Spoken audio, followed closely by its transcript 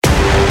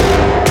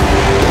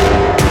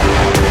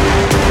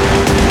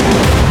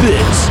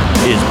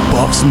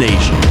Buffs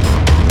Nation.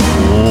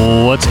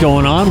 What's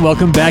going on?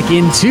 Welcome back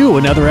into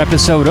another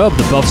episode of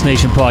the Buffs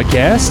Nation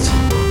podcast.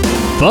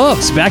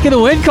 Buffs back in the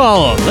win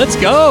column. Let's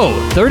go.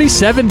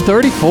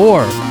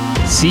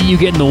 37-34. See you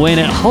getting the win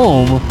at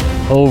home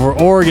over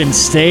Oregon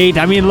State.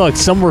 I mean, look,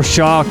 some were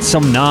shocked,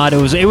 some not. It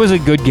was a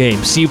good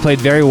game. CU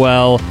played very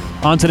well.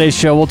 On today's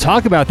show, we'll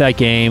talk about that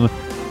game.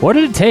 What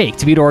did it take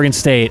to beat Oregon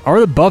State? Are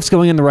the Buffs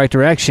going in the right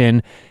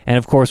direction? And,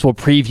 of course, we'll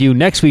preview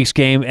next week's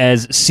game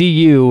as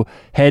CU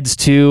heads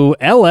to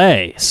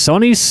L.A.,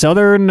 sunny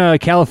Southern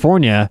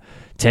California,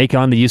 take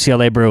on the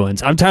UCLA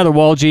Bruins. I'm Tyler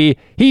Walgie.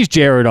 He's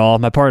Jared All,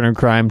 my partner in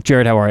crime.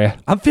 Jared, how are you?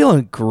 I'm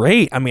feeling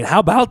great. I mean, how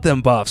about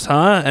them Buffs,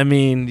 huh? I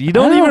mean, you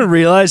don't even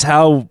realize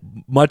how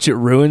much it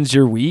ruins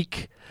your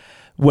week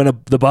when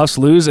the Buffs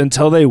lose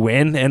until they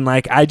win. And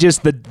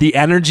the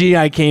energy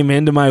I came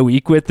into my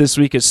week with this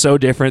week is so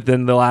different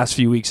than the last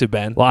few weeks have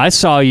been. Well, I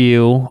saw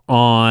you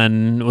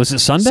on, was it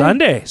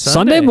Sunday?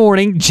 Sunday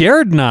morning.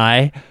 Jared and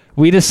I,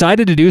 we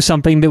decided to do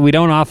something that we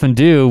don't often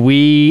do.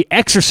 We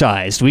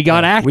exercised. We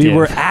got active. We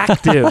were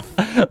active.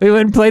 We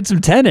went and played some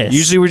tennis.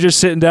 Usually we're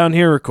just sitting down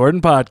here recording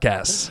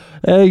podcasts.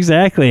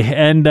 Exactly.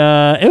 And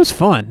it was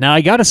fun. Now,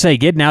 I got to say,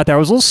 getting out there, I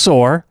was a little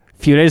sore a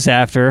few days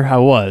after I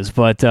was,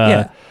 but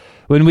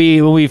when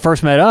we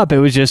first met up, it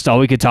was just all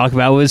we could talk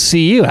about was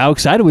CU, how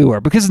excited we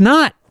were. Because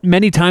not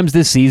many times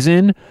this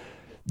season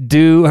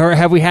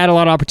have we had a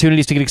lot of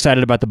opportunities to get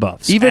excited about the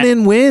Buffs. Even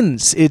in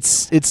wins,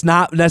 it's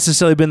not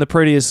necessarily been the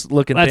prettiest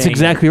looking thing. That's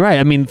exactly right.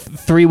 I mean,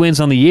 3 wins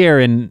on the year,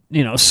 and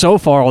so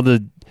far all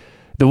the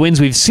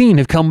wins we've seen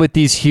have come with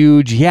these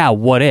huge,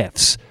 what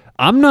ifs.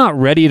 I'm not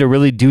ready to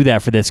really do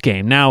that for this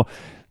game. Now,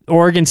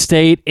 Oregon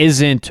State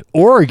isn't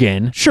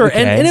Oregon. Sure,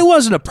 okay. and it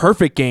wasn't a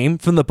perfect game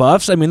from the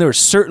Buffs. I mean, there were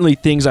certainly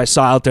things I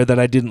saw out there that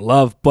I didn't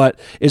love, but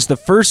it's the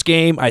first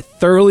game I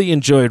thoroughly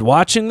enjoyed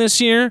watching this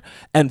year,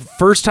 and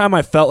first time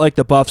I felt like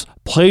the Buffs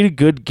played a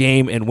good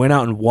game and went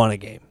out and won a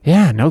game.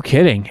 Yeah, no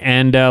kidding.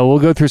 And we'll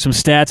go through some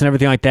stats and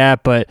everything like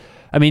that, but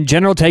I mean,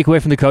 general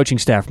takeaway from the coaching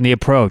staff, from the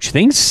approach.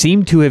 Things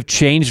seem to have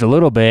changed a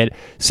little bit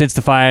since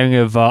the firing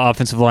of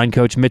offensive line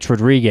coach Mitch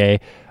Rodriguez.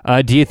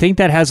 Do you think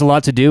that has a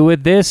lot to do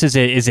with this? Is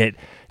it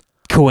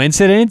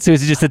coincidence? Or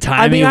is it just the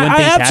timing of when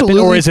things happen?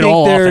 Or is it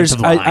all offensive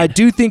line? I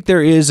do think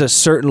there is a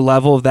certain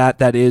level of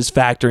that is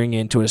factoring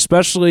into it,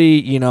 especially,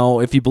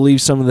 if you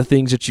believe some of the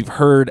things that you've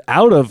heard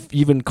out of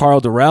even Carl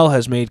Durrell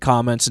has made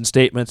comments and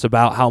statements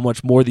about how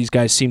much more these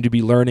guys seem to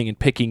be learning and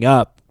picking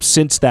up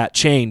since that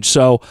change.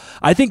 So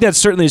I think that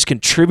certainly has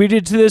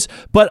contributed to this,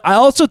 but I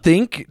also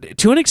think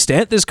to an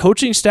extent this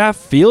coaching staff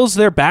feels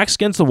their backs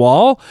against the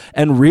wall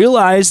and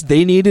realized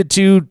they needed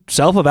to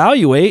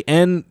self-evaluate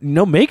and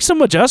make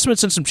some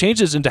adjustments and some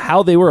changes into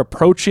how they were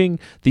approaching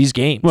these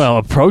games. Well,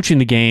 approaching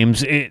the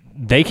games,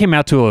 they came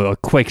out to a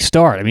quick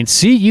start. I mean,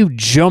 CU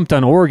jumped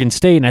on Oregon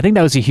State, and I think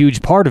that was a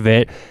huge part of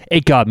it.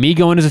 It got me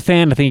going as a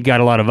fan. I think it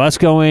got a lot of us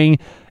going,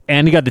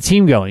 and it got the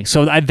team going.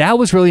 So that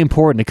was really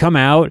important to come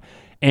out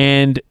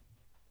and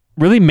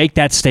really make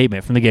that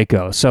statement from the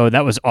get-go. So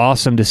that was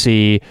awesome to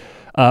see.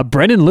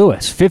 Brendan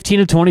Lewis,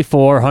 15 of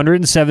 24,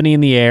 170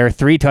 in the air,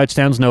 3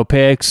 touchdowns, no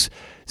picks.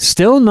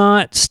 Still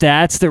not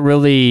stats that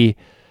really,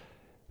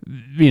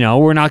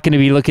 we're not going to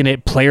be looking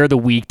at player of the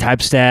week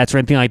type stats or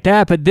anything like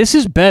that, but this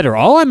is better.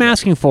 All I'm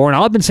asking for, and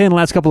all I've been saying the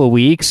last couple of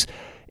weeks,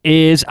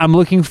 is I'm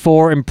looking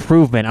for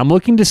improvement. I'm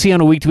looking to see on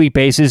a week-to-week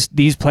basis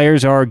these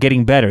players are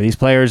getting better. These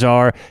players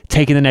are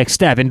taking the next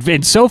step.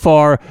 And so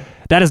far,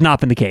 that has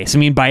not been the case. I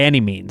mean, by any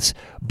means.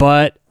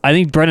 But I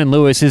think Brendan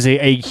Lewis is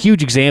a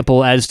huge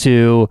example as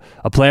to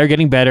a player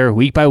getting better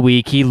week by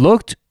week. He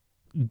looked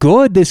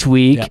good this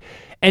week. Yeah.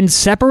 And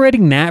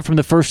separating that from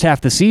the first half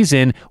of the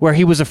season where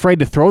he was afraid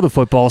to throw the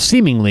football,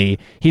 seemingly,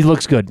 he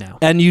looks good now.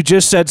 And you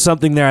just said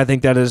something there I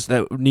think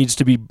that needs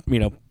to be,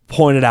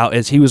 pointed out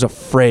as he was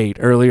afraid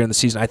earlier in the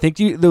season. I think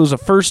there was the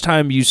first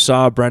time you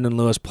saw Brendan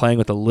Lewis playing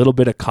with a little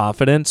bit of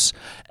confidence,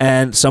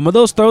 and some of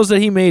those throws that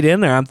he made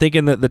in there, I'm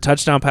thinking that the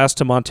touchdown pass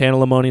to Montana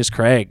Lamonius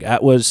Craig,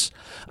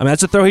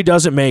 that's a throw he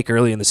doesn't make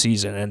early in the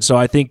season. And so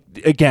I think,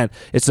 again,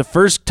 it's the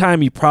first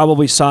time you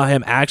probably saw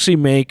him actually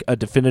make a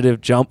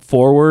definitive jump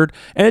forward,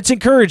 and it's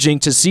encouraging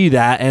to see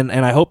that, and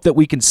I hope that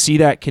we can see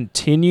that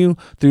continue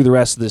through the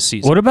rest of this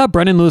season. What about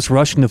Brendan Lewis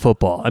rushing the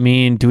football? I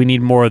mean, do we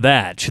need more of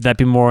that? Should that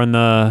be more in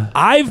the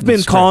I've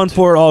been calling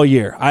for it all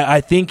year. I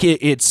think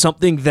it's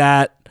something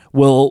that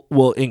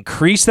will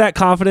increase that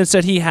confidence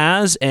that he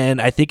has,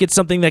 and I think it's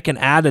something that can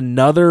add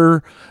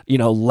another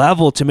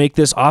level to make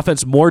this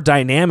offense more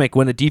dynamic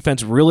when a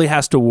defense really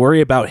has to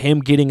worry about him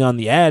getting on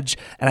the edge,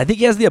 and I think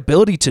he has the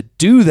ability to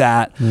do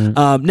that.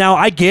 Now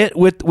I get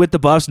with the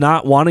Buffs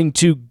not wanting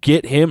to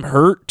get him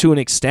hurt to an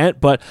extent,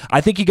 but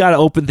I think you got to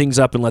open things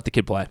up and let the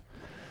kid play.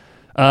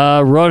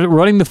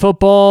 Running the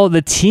football,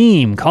 the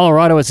team,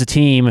 Colorado as a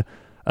team,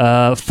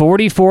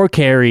 44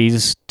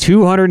 carries,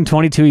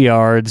 222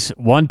 yards,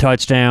 1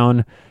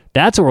 touchdown.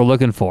 That's what we're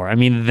looking for. I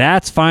mean,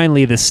 that's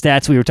finally the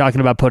stats we were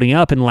talking about putting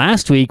up. And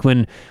last week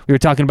when we were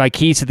talking about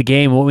keys to the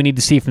game, what we need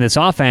to see from this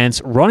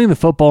offense, running the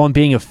football and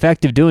being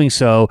effective doing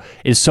so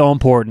is so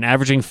important.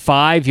 Averaging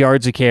 5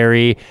 yards a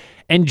carry.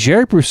 and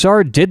Jarek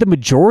Broussard did the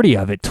majority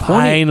of it.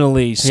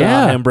 Finally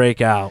saw him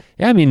break out.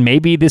 Yeah, I mean,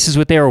 maybe this is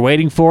what they were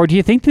waiting for. Do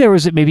you think there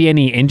was maybe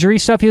any injury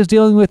stuff he was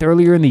dealing with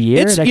earlier in the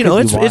year?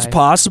 It's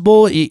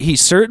possible. He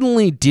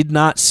certainly did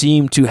not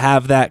seem to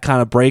have that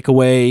kind of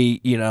breakaway,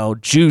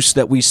 juice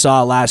that we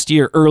saw last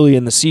year early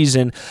in the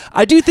season.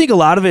 I do think a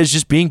lot of it is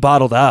just being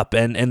bottled up,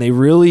 and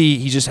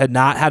he just had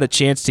not had a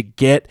chance to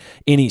get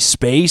any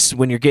space.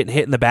 When you're getting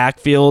hit in the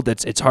backfield,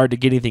 it's hard to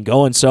get anything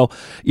going. So,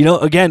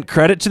 again,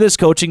 credit to this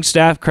coaching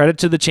staff, credit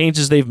to the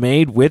changes they've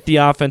made with the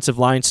offensive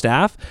line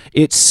staff.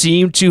 It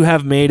seemed to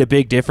have made a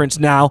big difference.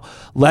 Now,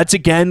 let's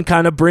again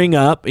kind of bring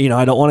up, I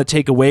don't want to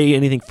take away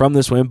anything from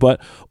this win,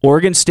 but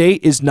Oregon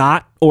State is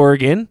not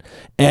Oregon,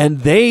 and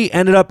they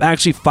ended up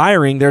actually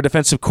firing their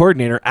defensive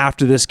coordinator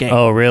after this game.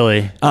 Oh,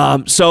 really?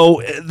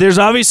 So there's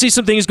obviously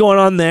some things going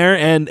on there,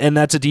 and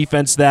that's a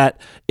defense that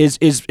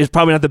is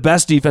probably not the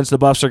best defense the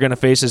Buffs are going to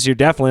face this year.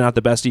 Definitely not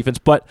the best defense,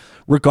 but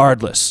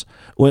regardless,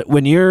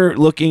 when you're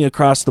looking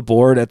across the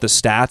board at the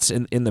stats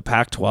in the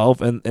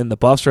Pac-12 and the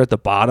Buffs are at the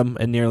bottom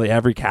in nearly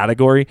every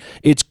category,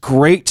 it's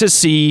great to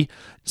see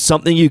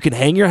something you can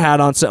hang your hat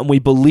on, something we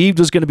believed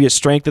was going to be a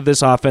strength of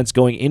this offense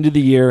going into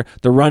the year,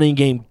 the running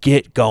game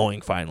get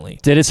going finally.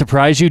 Did it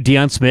surprise you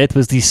Deion Smith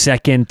was the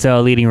second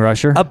leading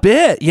rusher? A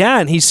bit, yeah,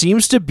 and he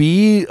seems to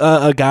be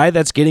a guy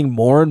that's getting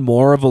more and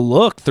more of a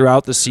look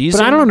throughout the season.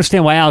 But I don't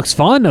understand why Alex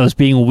Fontenot is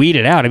being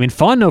weeded out. I mean,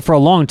 Fontenot for a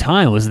long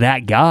time was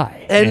that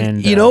guy.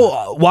 And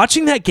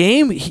watching that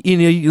game,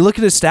 you look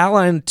at his stat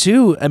line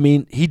too, I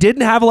mean, he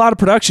didn't have a lot of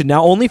production.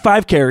 Now, only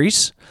 5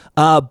 carries,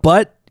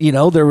 but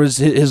there was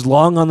his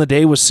long on the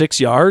day was 6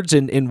 yards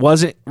and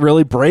wasn't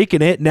really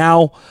breaking it.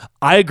 Now,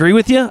 I agree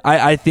with you.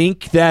 I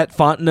think that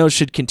Fontenot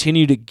should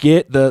continue to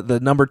get the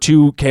number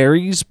 2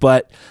 carries,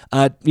 but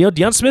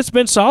Deion Smith's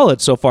been solid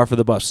so far for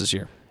the Buffs this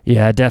year.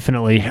 Yeah,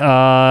 definitely.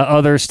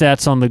 Other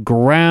stats on the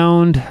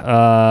ground.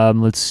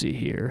 Let's see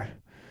here.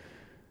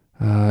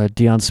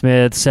 Deion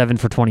Smith, 7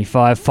 for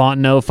 25.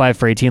 Fontenot, 5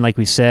 for 18, like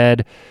we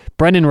said.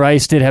 Brendan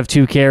Rice did have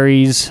 2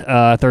 carries,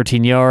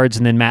 13 yards,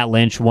 and then Matt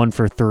Lynch, 1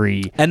 for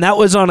 3. And that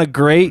was on a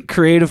great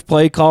creative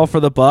play call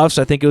for the Buffs.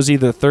 I think it was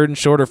either 3rd and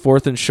short or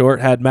 4th and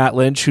short, had Matt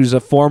Lynch, who's a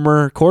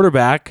former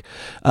quarterback.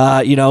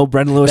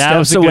 Brendan Lewis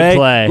steps away.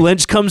 Play.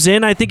 Lynch comes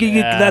in. I think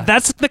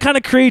that's the kind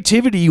of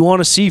creativity you want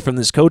to see from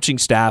this coaching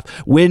staff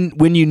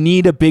when you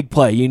need a big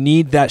play. You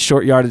need that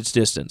short yardage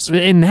distance.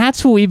 And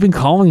that's what we've been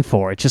calling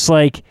for. It's just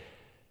like,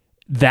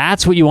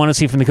 that's what you want to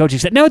see from the coaching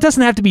staff. Now, it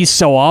doesn't have to be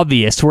so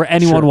obvious to where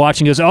anyone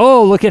watching goes,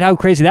 oh, look at how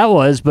crazy that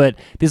was, but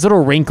these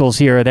little wrinkles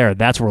here or there,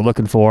 that's what we're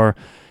looking for.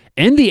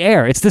 In the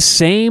air, it's the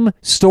same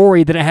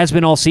story that it has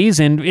been all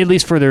season, at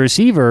least for the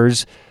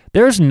receivers.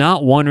 There's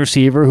not one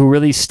receiver who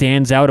really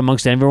stands out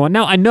amongst everyone.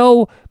 Now, I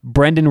know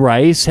Brendan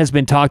Rice has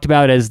been talked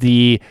about as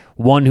the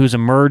one who's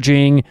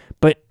emerging,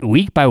 but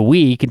week by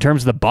week, in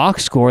terms of the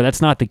box score,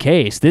 that's not the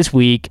case. This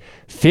week,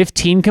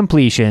 15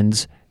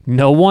 completions.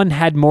 No one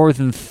had more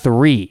than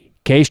 3.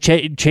 Chase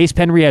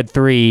Penry had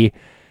 3.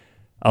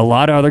 A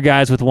lot of other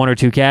guys with 1 or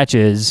 2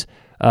 catches.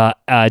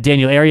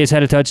 Daniel Arias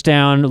had a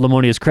touchdown.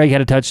 Lamonius Craig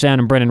had a touchdown,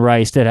 and Brendan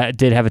Rice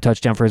did have a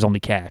touchdown for his only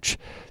catch.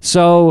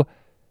 So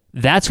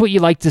that's what you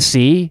like to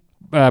see.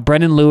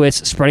 Brendan Lewis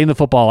spreading the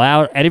football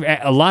out.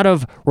 A lot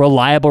of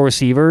reliable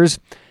receivers,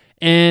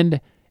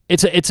 and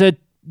it's a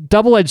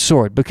double-edged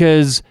sword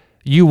because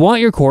you want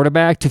your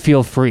quarterback to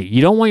feel free.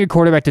 You don't want your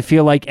quarterback to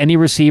feel like any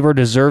receiver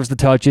deserves the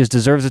touches,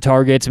 deserves the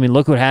targets. I mean,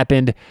 look what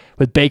happened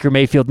with Baker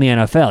Mayfield in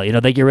the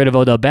NFL. They get rid of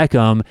Odell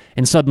Beckham,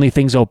 and suddenly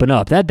things open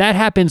up. That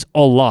happens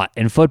a lot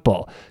in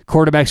football.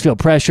 Quarterbacks feel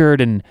pressured,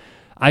 and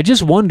I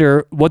just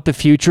wonder what the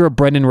future of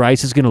Brendan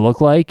Rice is going to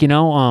look like.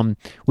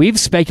 We've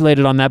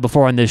speculated on that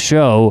before on this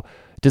show.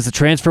 Does the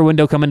transfer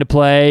window come into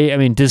play? I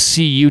mean, does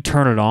CU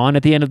turn it on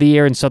at the end of the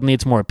year, and suddenly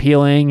it's more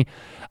appealing?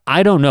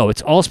 I don't know.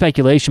 It's all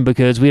speculation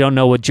because we don't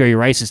know what Jerry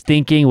Rice is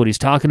thinking, what he's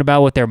talking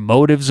about, what their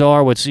motives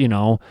are, what's,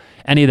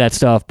 any of that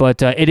stuff.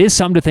 But it is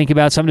something to think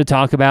about, something to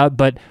talk about.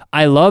 But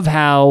I love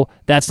how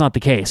that's not the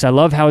case. I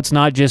love how it's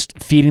not just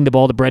feeding the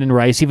ball to Brendan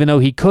Rice, even though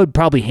he could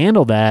probably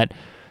handle that.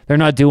 They're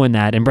not doing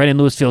that. And Brendan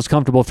Lewis feels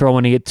comfortable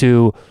throwing it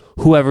to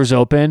whoever's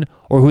open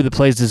or who the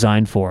play's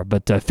designed for.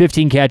 But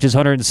 15 catches,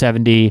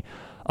 170,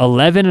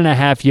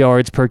 11.5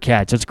 yards per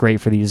catch. That's great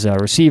for these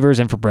receivers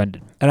and for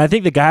Brendan. And I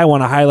think the guy I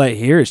want to highlight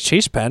here is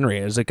Chase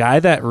Penry. Is a guy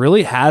that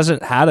really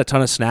hasn't had a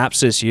ton of snaps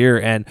this year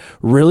and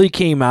really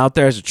came out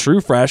there as a true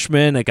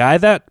freshman, a guy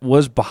that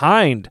was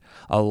behind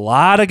a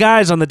lot of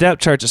guys on the depth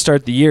chart to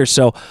start the year.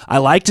 So I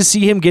like to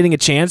see him getting a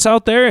chance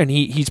out there, and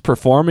he's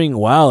performing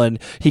well. And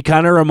he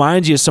kind of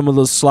reminds you of some of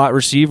those slot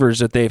receivers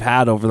that they've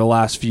had over the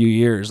last few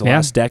years,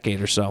 last decade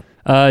or so.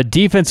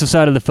 Defensive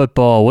side of the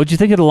football, what'd you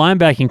think of the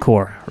linebacking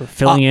core?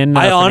 Filling in.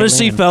 I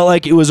honestly felt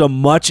like it was a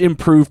much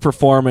improved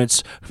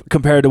performance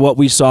compared to what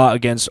we saw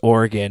against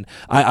Oregon.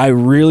 I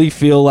really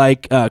feel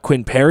like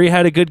Quinn Perry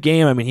had a good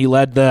game. I mean, he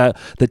led the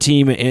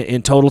team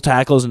in total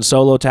tackles and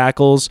solo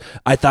tackles.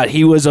 I thought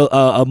he was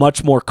a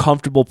much more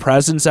comfortable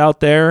presence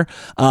out there.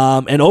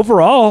 And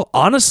overall,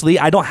 honestly,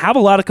 I don't have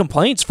a lot of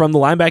complaints from the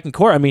linebacking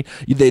core. I mean,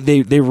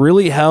 they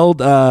really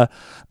held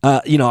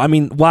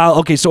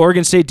So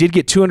Oregon State did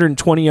get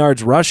 220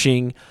 yards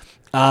rushing.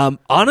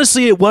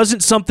 Honestly, it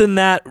wasn't something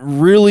that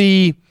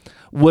really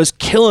was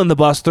killing the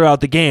bus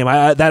throughout the game.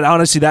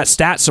 That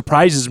stat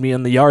surprises me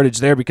in the yardage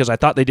there because I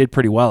thought they did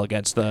pretty well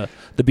against the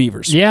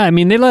Beavers. Yeah, I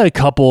mean, they let a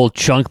couple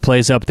chunk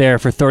plays up there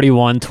for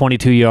 31,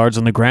 22 yards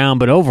on the ground,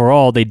 but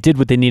overall, they did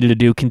what they needed to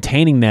do,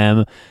 containing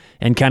them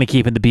and kind of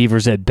keeping the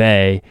Beavers at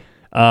bay.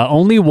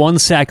 Only one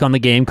sack on the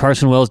game.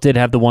 Carson Wells did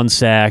have the one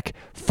sack.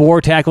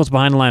 4 tackles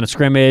behind the line of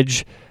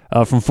scrimmage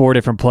from 4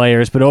 different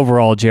players. But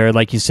overall, Jared,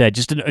 like you said,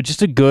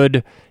 just a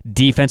good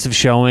defensive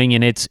showing,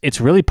 and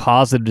it's really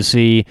positive to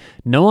see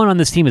no one on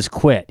this team has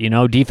quit.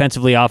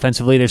 Defensively,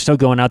 offensively, they're still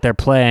going out there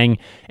playing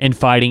and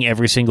fighting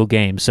every single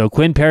game. So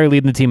Quinn Perry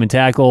leading the team in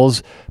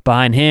tackles.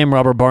 Behind him,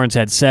 Robert Barnes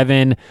had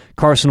 7.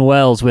 Carson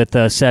Wells with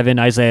 7.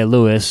 Isaiah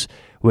Lewis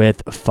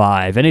with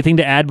 5. Anything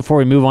to add before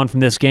we move on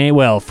from this game?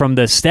 Well, from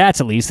the stats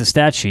at least, the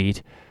stat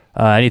sheet.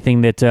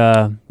 Anything that?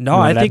 No,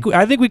 I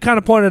think we kind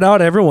of pointed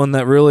out everyone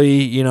that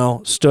really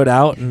stood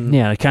out. And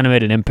yeah, it kind of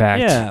made an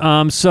impact.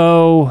 Yeah.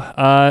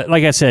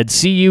 Like I said,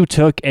 CU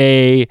took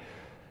a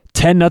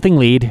 10-0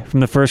 lead from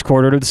the first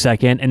quarter to the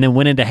second, and then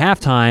went into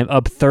halftime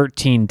up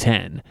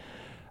 13-10.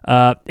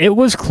 It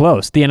was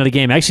close at the end of the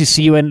game. Actually,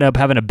 CU ended up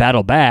having to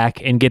battle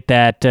back and get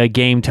that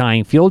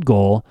game-tying field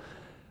goal.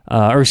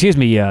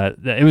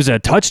 It was a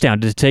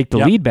touchdown to take the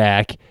lead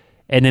back,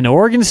 and then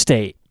Oregon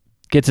State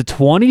gets a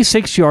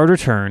 26-yard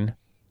return,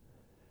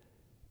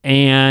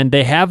 and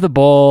they have the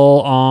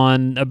ball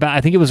on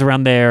I think it was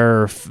around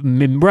there,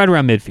 right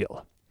around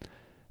midfield.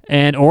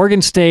 And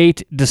Oregon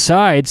State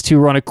decides to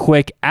run a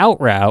quick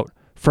out route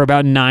for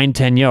about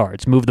 9-10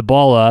 yards, move the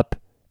ball up,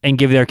 and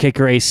give their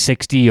kicker a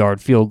 60-yard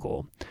field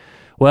goal.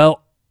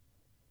 Well,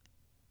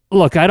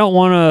 look, I don't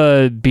want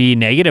to be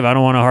negative. I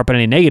don't want to harp on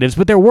any negatives,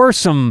 but there were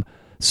some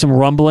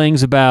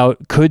rumblings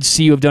about could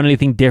CU have done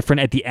anything different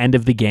at the end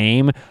of the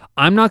game.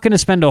 I'm not going to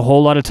spend a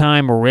whole lot of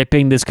time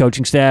ripping this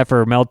coaching staff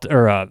oh my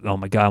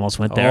God, I almost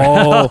went there.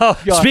 Oh,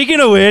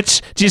 speaking of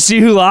which, did you see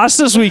who lost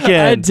this weekend?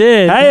 I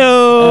did.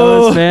 Hi-yo.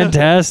 That was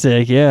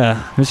fantastic.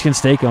 Yeah, Michigan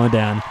State going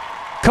down.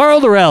 Carl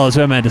Durrell is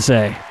what I meant to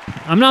say.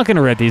 I'm not going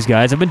to rip these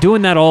guys. I've been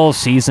doing that all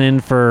season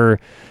for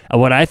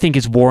what I think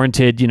is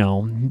warranted,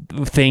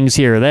 things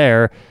here or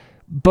there.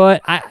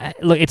 But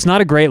look, it's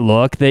not a great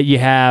look that you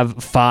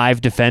have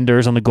 5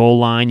 defenders on the goal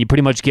line. You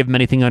pretty much give them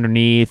anything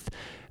underneath.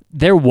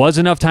 There was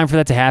enough time for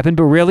that to happen,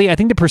 but really, I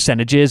think the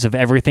percentages of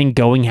everything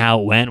going how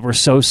it went were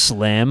so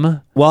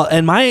slim. Well,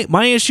 and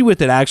my issue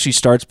with it actually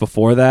starts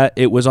before that.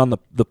 It was on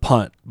the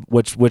punt,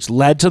 which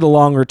led to the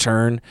long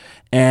return.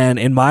 And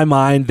in my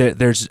mind,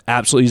 there's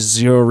absolutely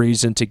zero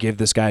reason to give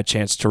this guy a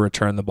chance to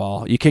return the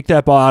ball. You kicked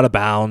that ball out of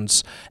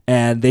bounds,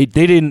 and they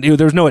didn't.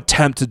 There was no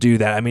attempt to do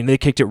that. I mean, they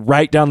kicked it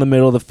right down the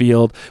middle of the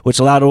field, which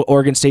allowed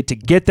Oregon State to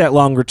get that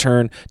long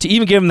return to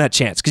even give them that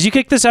chance. Because you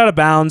kick this out of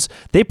bounds,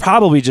 they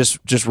probably just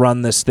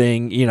run this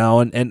thing,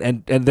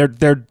 and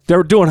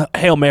they're doing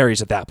Hail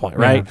Marys at that point,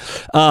 right?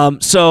 Yeah.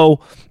 So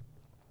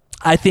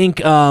I think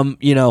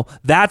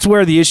that's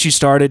where the issue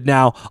started.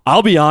 Now,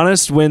 I'll be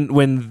honest,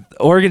 when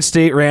Oregon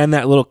State ran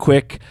that little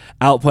quick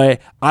outplay,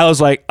 I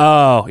was like,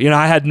 I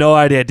had no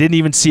idea. Didn't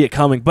even see it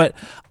coming. But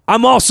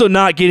I'm also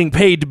not getting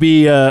paid to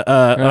be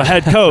a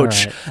head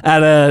coach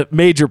at a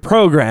major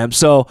program.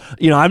 So,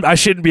 I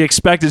shouldn't be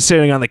expected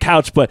sitting on the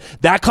couch, but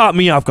that caught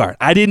me off guard.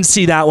 I didn't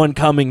see that one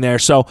coming there.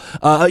 So,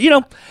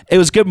 it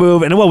was a good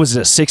move. And what was it,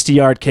 a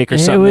 60-yard kick or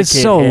something? It was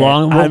so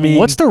long. Well,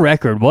 what's the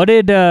record? What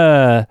did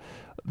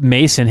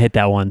Mason hit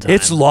that one time?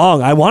 It's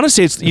long. I want to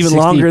say it's even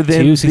longer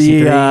than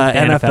the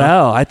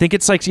NFL. I think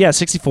it's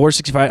 64,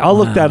 65. I'll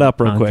look that up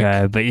real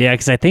quick. But yeah,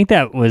 because I think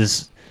that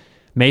was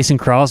Mason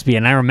Crosby,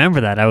 and I remember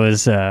that. I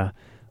was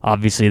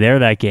obviously there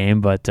that game.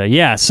 But so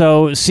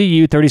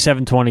CU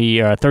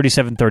 37-20,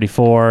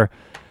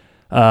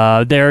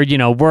 37-34. There,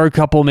 were a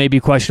couple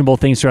maybe questionable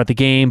things throughout the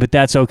game, but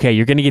that's okay.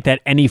 You're going to get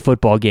that any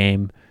football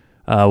game.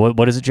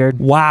 What is it, Jared?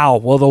 Wow.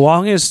 Well, the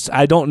longest,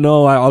 I don't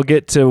know. I'll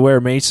get to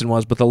where Mason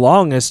was, but the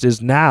longest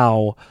is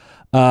now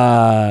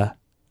a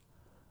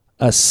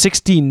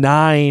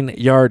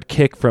 69-yard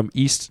kick from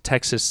East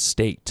Texas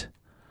State.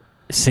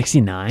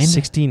 69?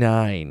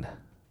 69.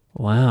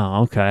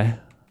 Wow. Okay.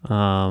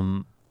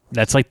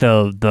 That's like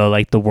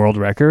the world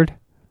record.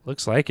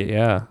 Looks like it.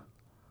 Yeah.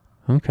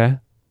 Okay.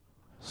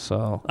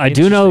 So I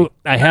do know.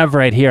 I have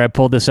right here. I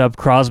pulled this up.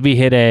 Crosby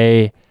hit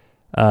a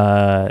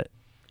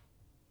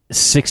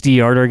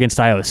 60-yarder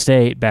against Iowa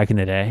State back in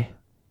the day.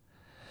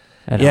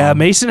 Yeah,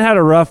 Mason had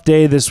a rough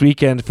day this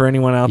weekend for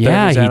anyone out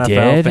there who's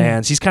NFL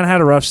fans. He's kind of had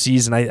a rough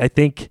season. I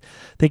think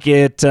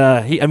it.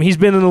 He's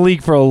been in the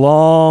league for a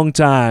long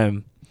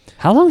time.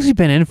 How long has he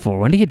been in for?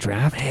 When did he get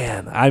drafted?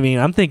 Man,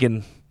 I'm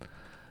thinking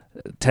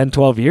 10,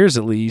 12 years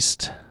at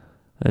least.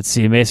 Let's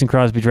see. Mason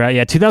Crosby drafted.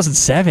 Yeah,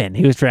 2007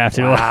 he was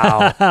drafted.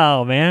 Wow.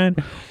 Wow, man.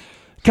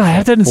 God,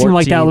 that doesn't seem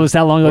like that was that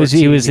long ago.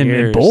 He was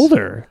in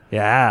Boulder.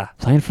 Yeah,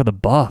 playing for the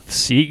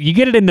Buffs. You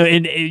get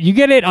it you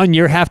get it on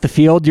your half the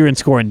field. You're in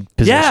scoring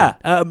position. Yeah,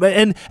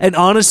 and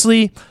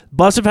honestly,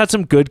 Buffs have had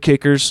some good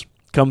kickers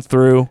come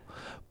through,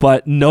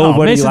 but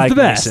nobody Mason's like the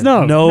best. Mason.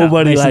 No,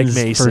 Nobody like Mason's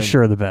Mason. for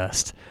sure the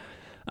best.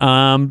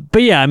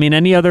 But yeah, I mean,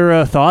 any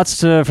other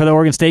thoughts for the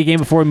Oregon State game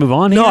before we move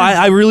on? No, here?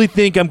 I really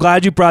think, I'm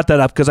glad you brought that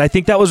up, because I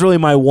think that was really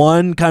my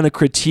one kind of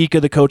critique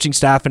of the coaching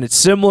staff, and it's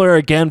similar,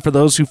 again, for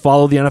those who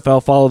follow the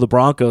NFL, follow the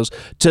Broncos,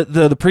 to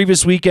the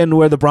previous weekend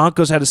where the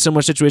Broncos had a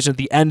similar situation at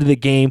the end of the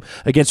game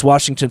against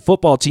Washington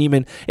football team,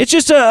 and it's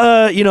just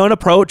an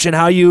approach and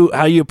how you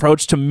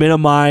approach to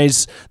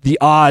minimize the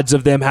odds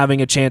of them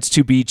having a chance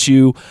to beat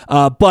you.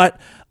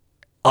 But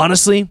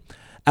honestly,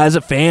 as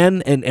a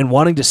fan and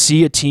wanting to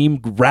see a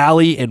team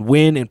rally and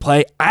win and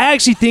play, I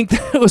actually think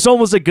that it was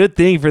almost a good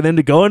thing for them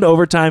to go into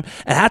overtime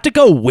and have to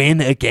go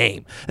win a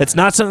game. It's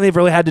not something they've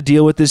really had to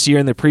deal with this year.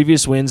 In their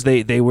previous wins,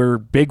 they were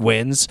big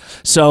wins.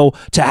 So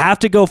to have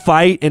to go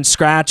fight and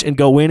scratch and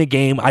go win a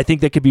game, I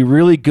think that could be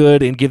really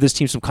good and give this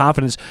team some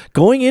confidence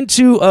going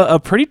into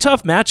a pretty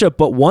tough matchup,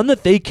 but one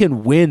that they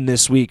can win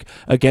this week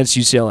against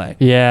UCLA.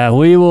 Yeah,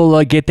 we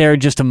will get there in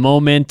just a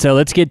moment.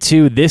 Let's get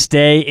to this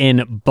day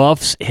in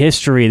Buffs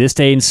history, this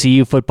day in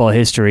CU football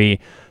history.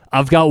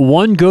 I've got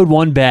one good,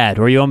 one bad.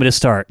 Where you want me to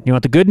start? You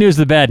want the good news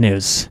or the bad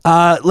news?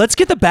 Let's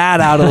get the bad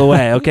out of the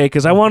way, okay?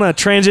 Because I want to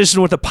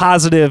transition with a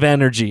positive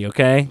energy,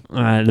 okay?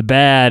 The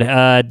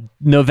bad.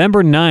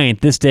 November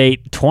 9th, this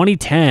date,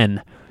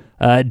 2010.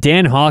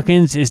 Dan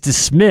Hawkins is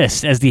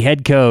dismissed as the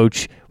head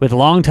coach, with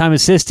longtime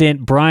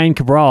assistant Brian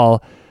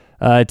Cabral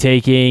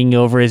taking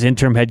over as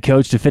interim head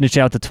coach to finish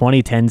out the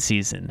 2010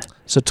 season.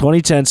 So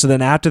 2010. So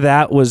then after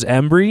that was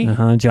Embry.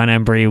 John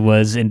Embry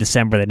was in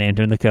December. They named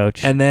him the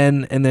coach. And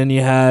then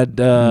you had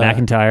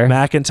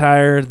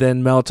McIntyre,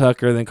 then Mel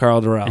Tucker, then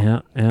Carl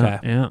Durrell.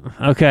 Yeah.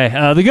 Okay.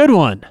 The good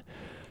one.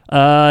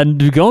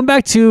 Going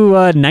back to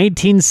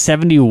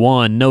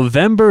 1971,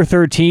 November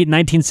 13th,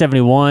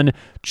 1971,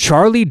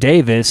 Charlie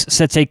Davis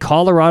sets a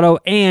Colorado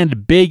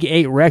and Big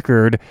 8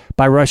 record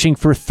by rushing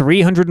for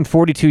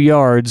 342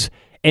 yards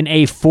in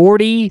a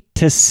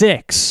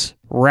 40-6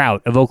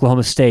 rout of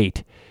Oklahoma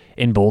State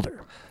in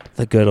Boulder.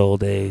 The good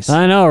old days.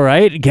 I know,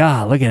 right?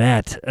 God, look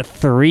at that.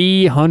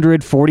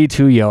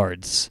 342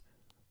 yards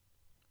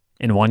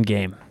in one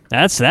game.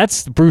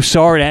 That's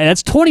Broussard.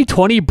 That's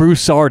 2020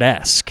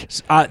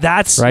 Broussard-esque.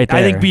 That's right there.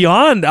 I think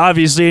beyond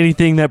obviously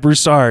anything that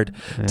Broussard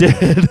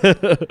did.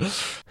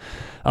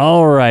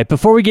 All right.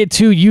 Before we get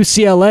to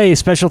UCLA,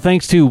 special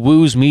thanks to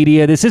Wooz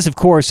Media. This is, of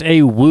course,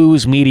 a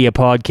Wooz Media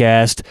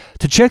podcast.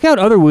 To check out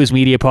other Wooz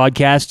Media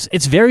podcasts,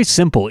 it's very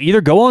simple. Either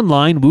go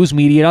online,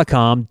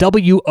 woozmedia.com,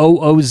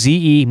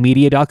 WOOZE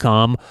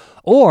media.com,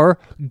 or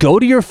go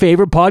to your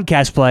favorite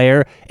podcast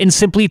player and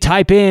simply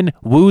type in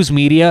Wooz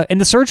Media in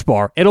the search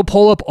bar. It'll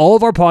pull up all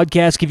of our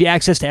podcasts, give you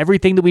access to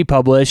everything that we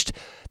published.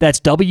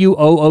 That's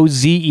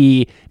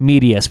WOOZE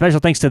Media. Special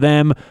thanks to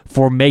them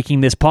for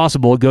making this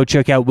possible. Go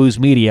check out Wooz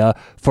Media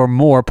for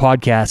more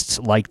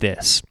podcasts like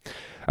this.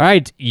 All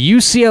right,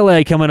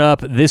 UCLA coming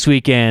up this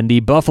weekend.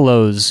 The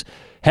Buffaloes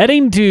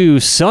heading to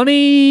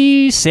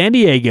sunny San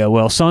Diego.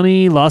 Well,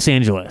 sunny Los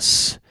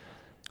Angeles.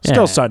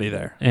 Still sunny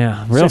there.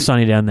 Yeah, real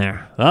sunny down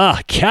there.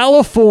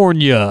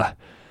 California.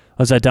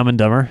 Was that Dumb and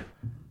Dumber?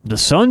 The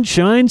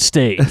Sunshine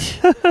State.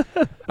 All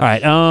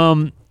right,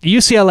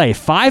 UCLA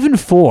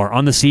 5-4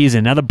 on the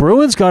season. Now the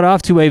Bruins got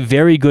off to a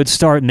very good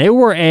start, and they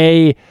were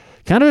a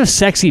kind of a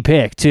sexy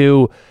pick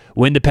to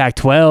win the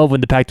Pac-12,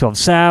 win the Pac-12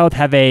 South,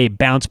 have a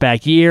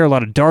bounce-back year, a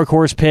lot of dark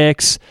horse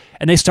picks,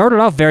 and they started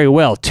off very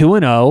well,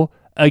 2-0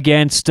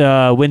 against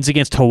wins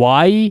against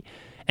Hawaii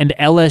and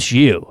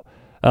LSU.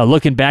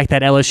 Looking back,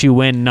 that LSU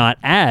win not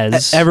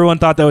as... Everyone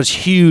thought that was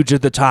huge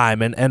at the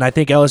time, and I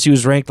think LSU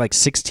was ranked like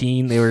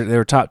 16. They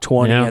were top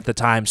 20 at the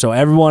time. So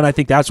I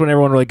think that's when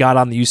everyone really got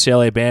on the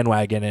UCLA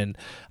bandwagon, and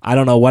I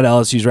don't know what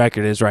LSU's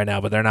record is right now,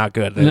 but they're not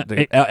good.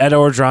 Ed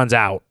Orgeron's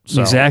out.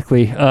 So.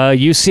 Exactly.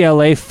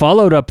 UCLA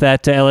followed up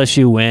that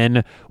LSU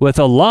win with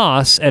a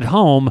loss at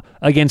home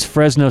against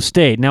Fresno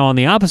State. Now, on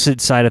the opposite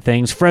side of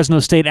things,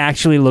 Fresno State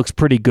actually looks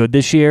pretty good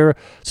this year,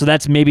 so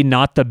that's maybe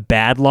not the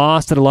bad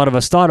loss that a lot of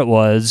us thought it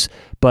was,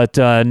 but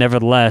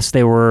nevertheless,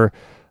 they were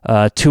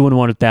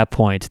 2-1 at that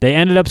point. They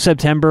ended up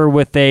September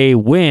with a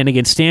win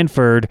against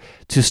Stanford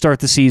to start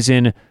the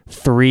season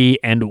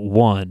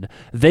 3-1.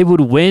 They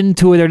would win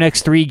 2 of their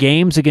next 3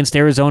 games against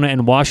Arizona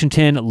and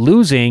Washington,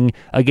 losing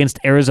against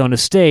Arizona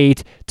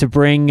State to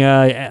bring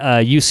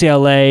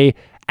UCLA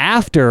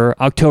after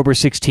October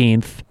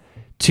 16th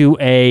to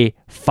a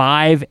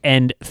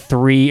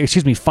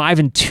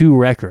 5-2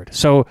 record.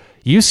 So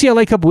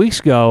UCLA a couple weeks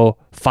ago,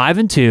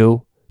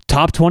 5-2,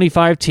 top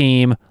 25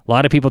 team, a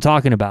lot of people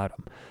talking about them.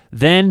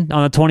 Then,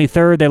 on the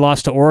 23rd, they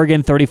lost to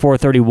Oregon,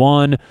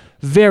 34-31.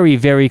 Very,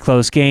 very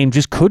close game.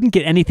 Just couldn't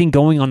get anything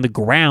going on the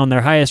ground.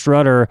 Their highest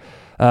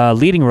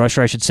leading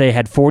rusher, I should say,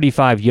 had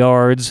 45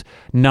 yards.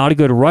 Not a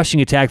good rushing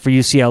attack for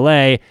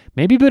UCLA.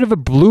 Maybe a bit of a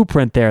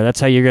blueprint there.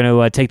 That's how you're going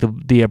to take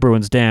the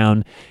Bruins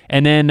down.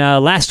 And then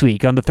last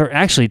week, on the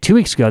actually 2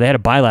 weeks ago, they had a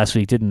bye last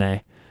week, didn't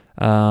they?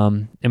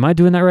 Am I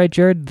doing that right,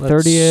 Jared?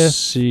 30th? Let's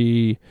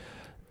see.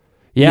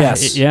 Yeah,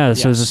 Yes. yeah.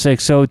 So it was a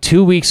 6. So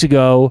 2 weeks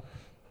ago,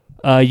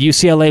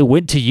 UCLA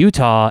went to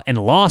Utah and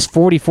lost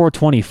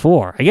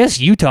 44-24. I guess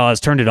Utah has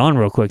turned it on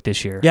real quick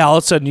this year. Yeah, all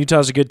of a sudden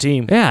Utah's a good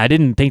team. Yeah, I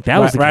didn't think that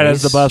was the right case.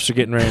 as the Buffs are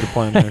getting ready to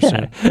play them there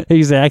soon.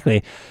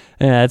 Exactly.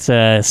 Yeah, it's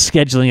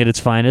scheduling at its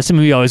finest. I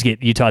mean, we always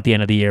get Utah at the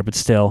end of the year, but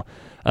still.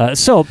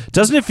 So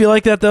doesn't it feel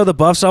like that though? The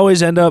Buffs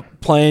always end up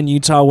playing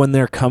Utah when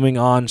they're coming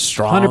on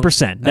strong.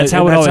 100%. That's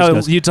how it always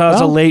goes.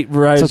 Utah's a late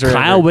riser. So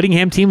Kyle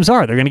Whittingham teams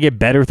are. They're going to get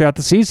better throughout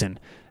the season.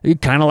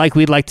 Kind of like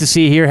we'd like to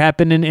see here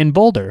happen in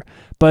Boulder.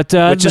 But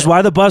which is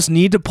why the Buffs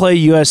need to play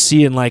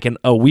USC in like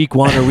a week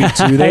 1 or week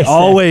 2. They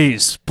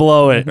always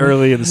blow it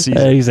early in the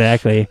season.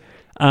 Exactly.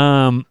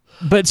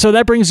 But so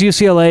that brings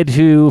UCLA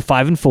to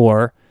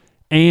 5-4,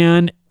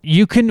 and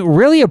you can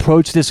really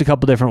approach this a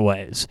couple different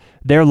ways.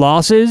 Their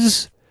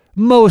losses,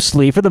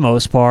 mostly for the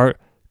most part,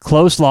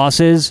 close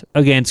losses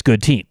against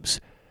good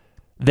teams.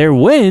 Their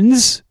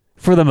wins,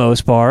 for the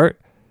most part,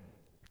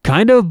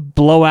 kind of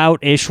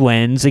blowout-ish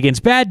wins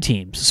against bad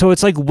teams. So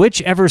it's like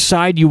whichever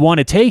side you want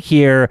to take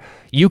here,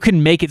 you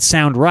can make it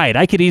sound right.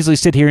 I could easily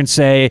sit here and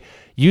say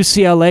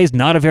UCLA is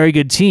not a very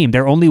good team.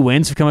 Their only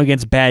wins have come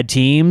against bad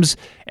teams.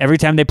 Every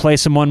time they play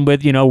someone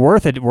with,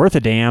 worth a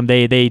damn,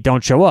 they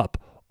don't show up.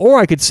 Or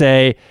I could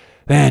say,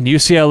 man,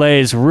 UCLA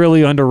is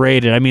really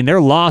underrated. I mean, their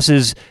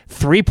losses,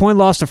 3-point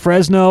loss to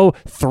Fresno,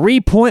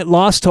 3-point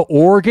loss to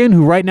Oregon,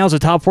 who right now is a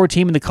top 4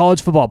 team in the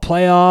college football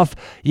playoff.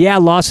 Yeah,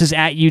 losses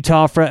at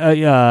Utah,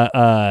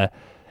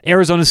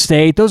 Arizona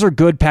State. Those are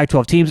good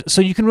Pac-12 teams,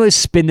 so you can really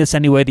spin this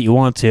any way that you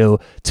want to.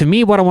 To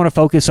me, what I want to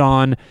focus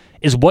on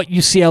is what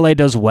UCLA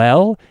does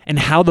well and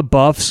how the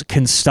Buffs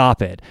can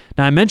stop it.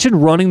 Now, I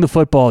mentioned running the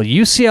football.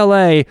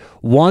 UCLA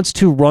wants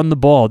to run the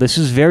ball. This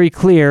is very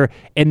clear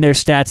in their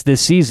stats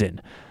this season.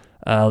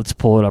 Let's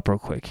pull it up real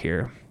quick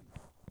here.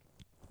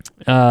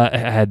 I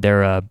had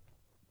their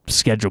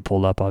schedule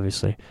pulled up,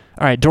 obviously.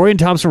 All right, Dorian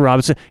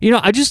Thompson-Robinson.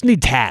 I just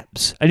need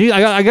tabs. I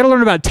got to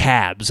learn about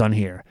tabs on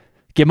here.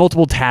 Get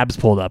multiple tabs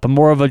pulled up. I'm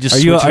more of a just.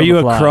 Are you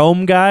a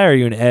Chrome guy or are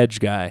you an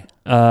Edge guy?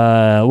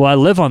 Well, I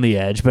live on the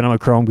edge, but I'm a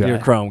Chrome guy. You're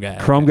a Chrome guy.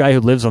 Chrome guy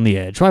who lives on the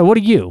edge. Why? What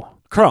are you?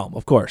 Chrome,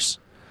 of course.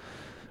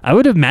 I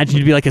would imagine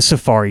you'd be like a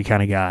Safari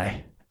kind of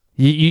guy.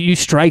 You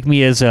strike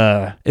me as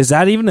a... Is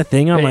that even a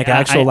thing on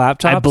actual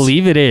laptops? I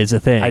believe it is a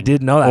thing. I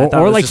did know that.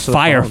 Or like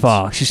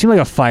Firefox. You seem like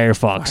a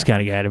Firefox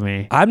kind of guy to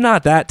me. I'm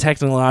not that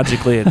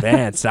technologically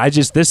advanced.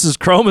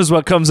 Chrome is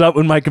what comes up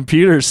when my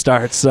computer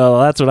starts, so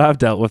that's what I've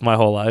dealt with my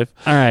whole life.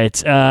 All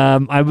right.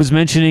 I was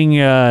mentioning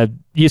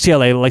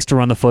UCLA likes to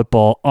run the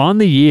football. On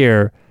the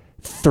year,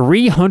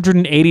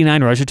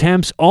 389 rush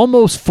attempts,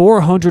 almost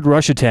 400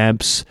 rush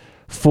attempts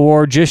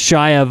for just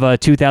shy of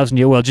 2,000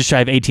 yards. Well, just shy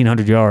of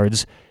 1,800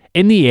 yards.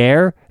 In the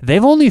air,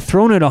 they've only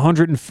thrown it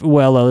 100.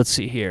 Let's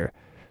see here.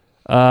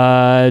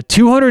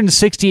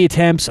 260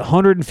 attempts,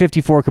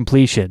 154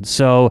 completions.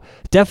 So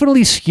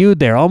definitely skewed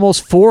there.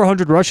 Almost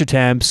 400 rush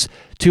attempts,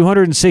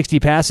 260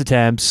 pass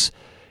attempts.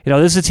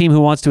 This is a team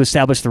who wants to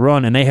establish the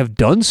run, and they have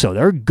done so.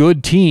 They're a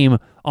good team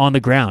on the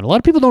ground. A lot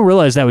of people don't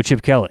realize that with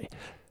Chip Kelly.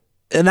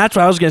 And that's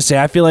what I was going to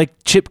say. I feel like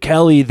Chip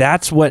Kelly,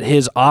 that's what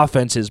his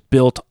offense is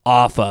built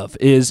off of,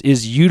 is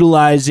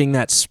utilizing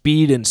that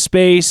speed and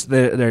space.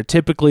 They're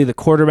typically the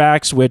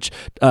quarterbacks, which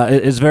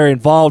is very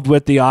involved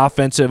with the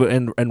offensive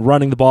and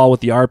running the ball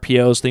with the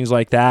RPOs, things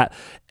like that.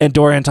 And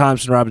Dorian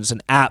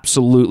Thompson-Robinson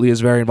absolutely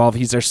is very involved.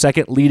 He's their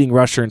second leading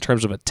rusher in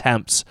terms of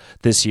attempts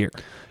this year.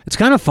 It's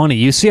kind of funny.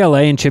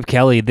 UCLA and Chip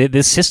Kelly,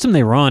 this system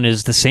they run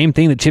is the same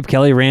thing that Chip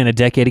Kelly ran a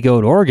decade ago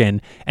at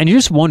Oregon. And you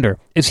just wonder,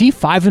 is he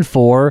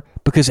 5-4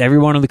 because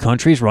everyone in the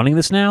country is running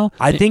this now?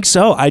 I think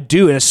so. I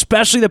do, and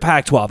especially the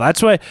Pac-12.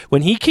 That's why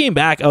when he came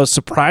back, I was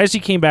surprised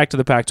he came back to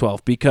the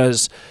Pac-12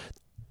 because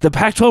the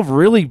Pac-12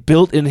 really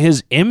built in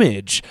his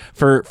image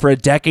for a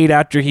decade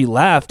after he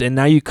left, and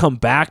now you come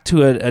back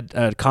to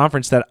a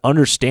conference that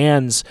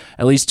understands,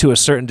 at least to a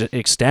certain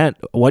extent,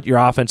 what your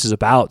offense is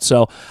about.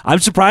 So I'm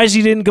surprised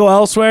he didn't go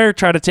elsewhere,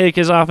 try to take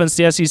his offense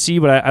to the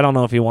SEC, but I don't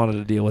know if he wanted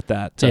to deal with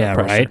that pressure.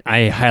 Right.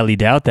 I highly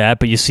doubt that,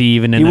 but you see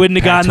even in he the wouldn't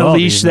have gotten the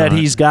leash that not,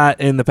 he's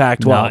got in the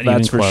Pac-12,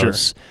 that's for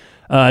close.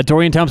 Sure.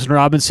 Dorian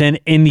Thompson-Robinson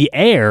in the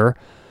air,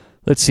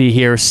 let's see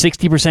here,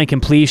 60%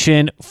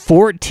 completion,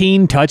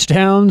 14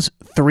 touchdowns,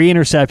 3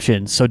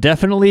 interceptions. So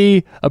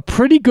definitely a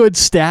pretty good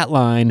stat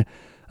line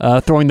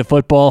throwing the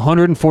football,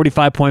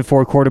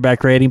 145.4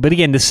 quarterback rating. But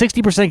again, the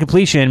 60%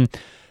 completion,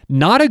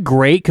 not a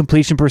great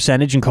completion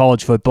percentage in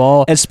college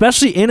football.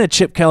 Especially in a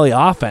Chip Kelly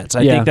offense.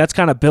 I think that's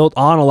kind of built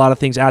on a lot of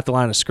things at the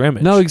line of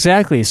scrimmage. No,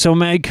 exactly. So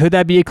could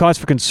that be a cause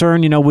for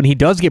concern? When he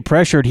does get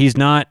pressured, he's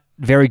not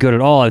very good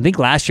at all. I think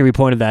last year we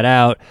pointed that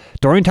out.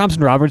 Dorian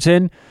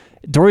Thompson-Robinson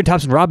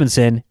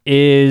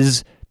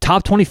is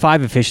top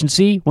 25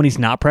 efficiency when he's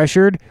not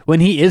pressured.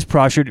 When he is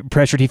pressured,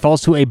 he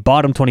falls to a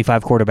bottom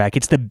 25 quarterback.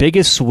 It's the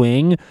biggest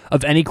swing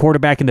of any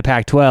quarterback in the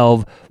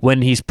Pac-12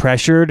 when he's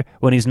pressured,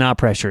 when he's not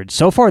pressured.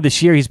 So far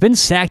this year, he's been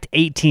sacked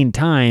 18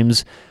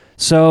 times.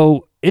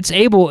 So it's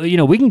able,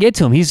 we can get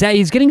to him. He's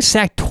getting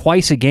sacked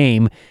twice a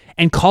game,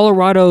 and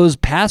Colorado's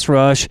pass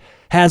rush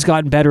has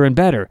gotten better and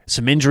better.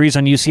 Some injuries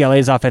on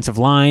UCLA's offensive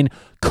line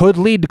could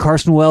lead to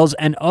Carson Wells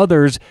and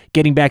others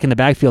getting back in the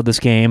backfield this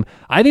game.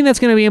 I think that's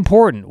going to be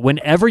important.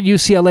 Whenever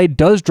UCLA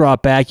does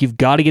drop back, you've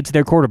got to get to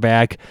their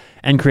quarterback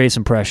and create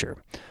some pressure.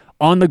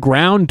 On the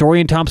ground,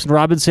 Dorian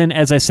Thompson-Robinson,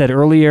 as I said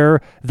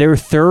earlier, their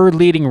third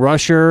leading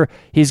rusher.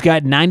 He's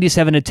got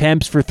 97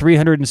 attempts for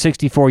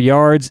 364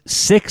 yards,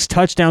 6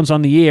 touchdowns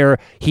on the year.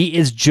 He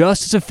is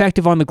just as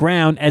effective on the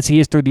ground as he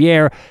is through the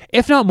air,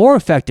 if not more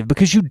effective,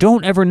 because you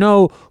don't ever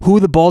know who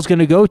the ball's going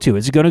to go to.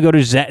 Is it going to go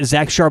to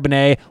Zach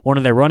Charbonnet, one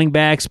of their running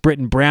backs,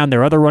 Britton Brown,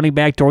 their other running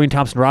back, Dorian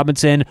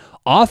Thompson-Robinson?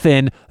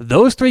 Often,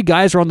 those 3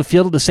 guys are on the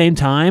field at the same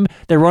time.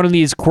 They're running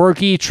these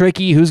quirky,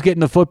 tricky, who's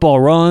getting the football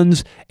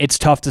runs. It's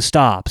tough to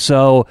stop.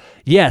 So,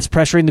 yes,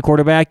 pressuring the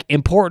quarterback,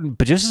 important,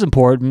 but just as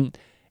important,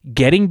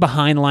 getting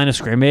behind the line of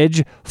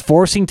scrimmage,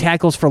 forcing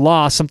tackles for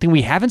loss, something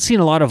we haven't seen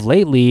a lot of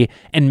lately,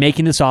 and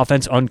making this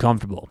offense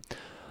uncomfortable.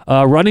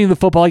 Running the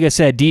football, like I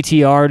said,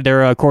 DTR,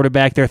 their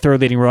quarterback, their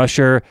third leading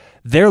rusher.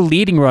 Their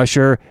leading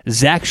rusher,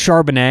 Zach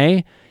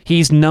Charbonnet,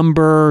 he's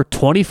number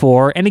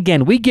 24. And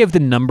again, we give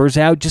the numbers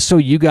out just so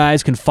you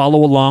guys can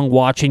follow along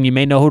watching. You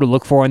may know who to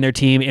look for on their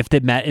team if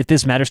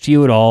this matters to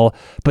you at all.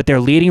 But their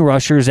leading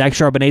rusher, Zach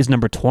Charbonnet, is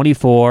number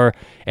 24.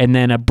 And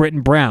then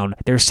Britton Brown,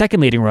 their second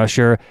leading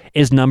rusher,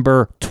 is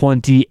number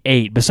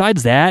 28.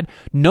 Besides that,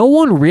 no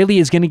one really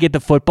is going to get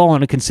the football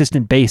on a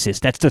consistent basis.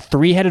 That's the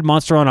 3-headed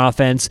monster on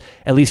offense,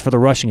 at least for the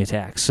rushing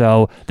attack.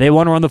 So they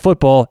want to run the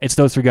football. It's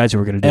those 3 guys who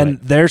are going to do it. And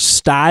their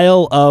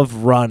style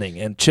of running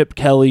and Chip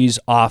Kelly's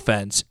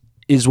offense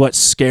is what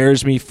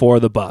scares me for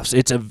the Buffs.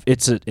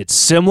 It's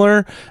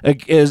similar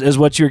as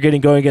what you're getting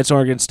going against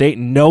Oregon State.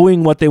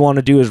 Knowing what they want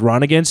to do is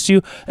run against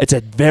you. It's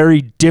a very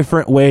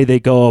different way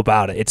they go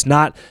about it. It's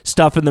not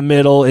stuff in the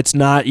middle. It's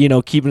not,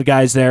 keeping the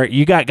guys there.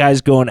 You got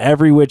guys going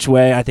every which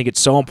way. I think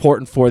it's so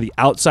important for the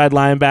outside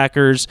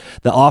linebackers,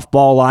 the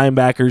off-ball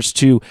linebackers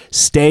to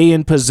stay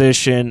in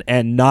position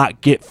and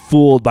not get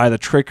fooled by the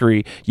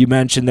trickery you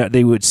mentioned that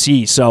they would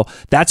see. So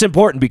that's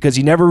important because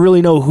you never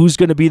really know who's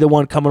going to be the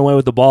one coming away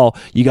with the ball.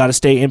 You got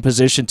to stay in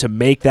position to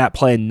make that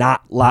play and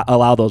not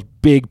allow those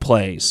big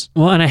plays.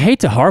 Well, and I hate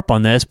to harp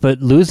on this,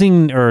 but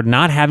losing or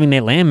not having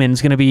Nate Landman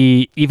is going to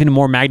be even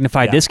more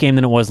magnified this game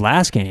than it was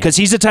last game. Because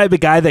he's the type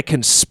of guy that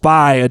can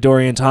spy a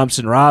Dorian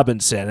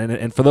Thompson-Robinson.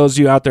 And for those of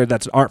you out there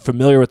that aren't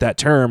familiar with that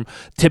term,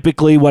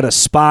 typically what a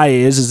spy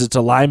is it's a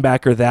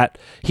linebacker that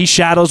he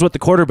shadows what the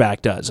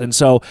quarterback does. And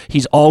so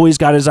he's always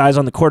got his eyes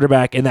on the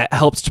quarterback, and that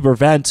helps to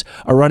prevent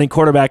a running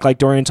quarterback like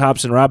Dorian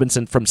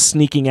Thompson-Robinson from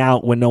sneaking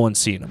out when no one's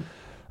seen him.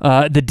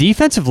 The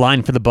defensive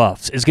line for the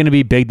Buffs is going to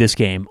be big this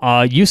game.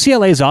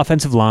 UCLA's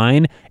offensive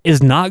line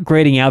is not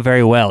grading out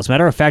very well. As a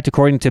matter of fact,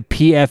 according to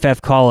PFF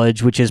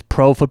College, which is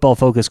Pro Football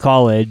Focus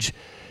College,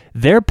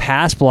 their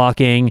pass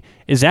blocking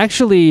is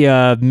actually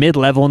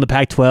mid-level in the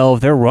Pac-12.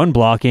 Their run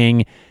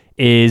blocking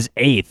is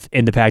 8th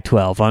in the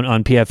Pac-12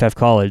 on PFF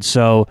College.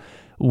 So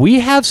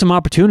we have some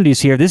opportunities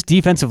here. This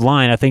defensive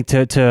line, I think,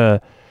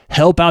 to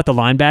help out the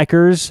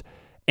linebackers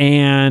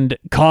and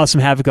cause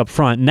some havoc up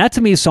front. And that,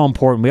 to me, is so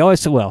important. We always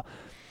say,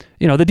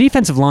 the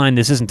defensive line,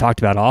 this isn't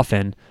talked about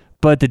often,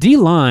 but the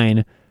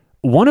D-line,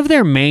 one of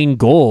their main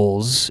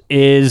goals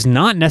is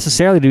not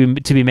necessarily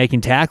to be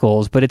making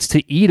tackles, but it's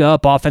to eat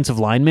up offensive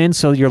linemen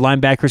so your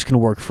linebackers can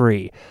work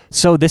free.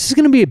 So this is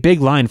going to be a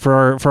big line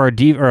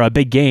a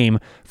big game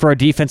for our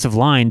defensive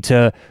line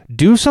to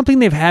do something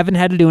they haven't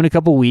had to do in a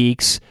couple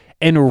weeks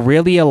and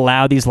really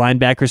allow these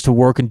linebackers to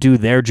work and do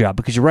their job.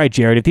 Because you're right,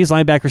 Jared, if these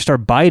linebackers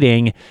start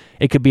biting,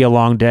 it could be a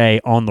long day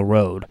on the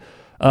road.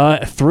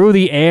 Through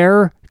the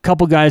air,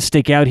 couple guys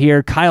stick out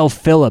here. Kyle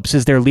Phillips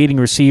is their leading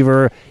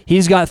receiver.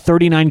 He's got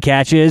 39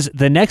 catches.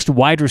 The next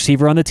wide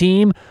receiver on the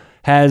team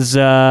has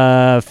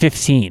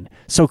 15.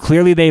 So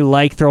clearly they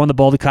like throwing the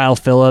ball to Kyle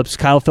Phillips.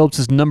 Kyle Phillips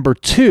is number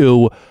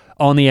 2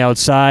 on the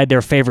outside,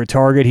 their favorite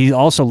target. He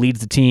also leads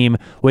the team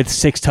with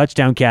 6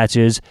 touchdown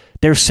catches.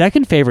 Their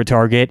second favorite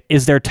target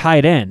is their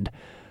tight end,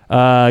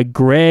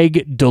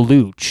 Greg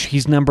Deluche.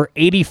 He's number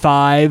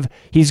 85.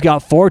 He's got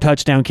 4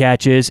 touchdown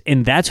catches,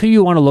 and that's who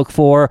you want to look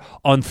for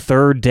on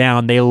third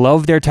down. They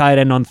love their tight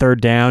end on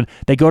third down.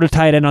 They go to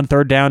tight end on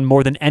third down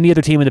more than any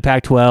other team in the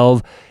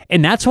Pac-12.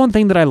 And that's one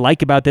thing that I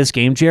like about this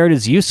game, Jared,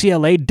 is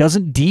UCLA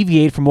doesn't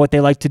deviate from what they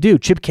like to do.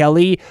 Chip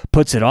Kelly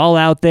puts it all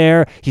out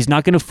there. He's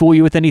not going to fool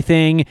you with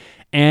anything.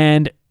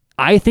 And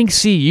I think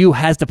CU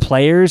has the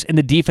players in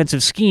the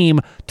defensive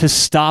scheme to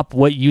stop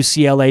what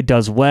UCLA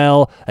does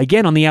well.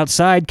 Again, on the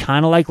outside,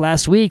 kind of like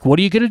last week, what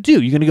are you going to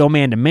do? You're going to go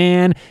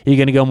man-to-man? Are you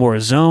going to go more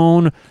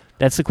zone?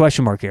 That's the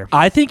question mark here.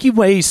 I think you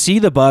may see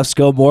the Buffs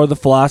go more of the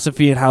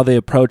philosophy and how they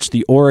approach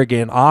the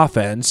Oregon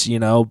offense,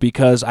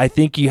 because I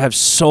think you have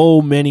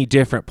so many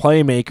different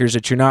playmakers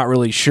that you're not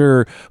really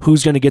sure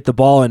who's going to get the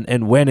ball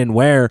and when and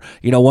where.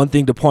 One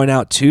thing to point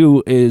out,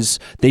 too, is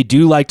they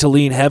do like to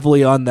lean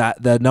heavily on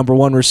the number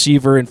 1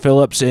 receiver in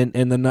Phillips and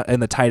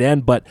the tight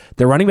end, but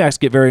their running backs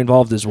get very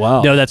involved as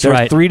well. No, that's There's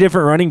right. 3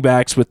 different running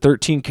backs with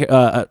 13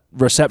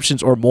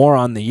 receptions or more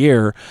on the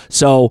year.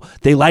 So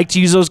they like to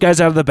use those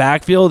guys out of the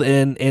backfield,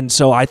 and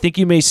so I think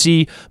you may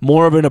see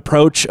more of an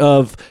approach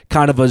of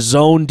kind of a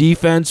zone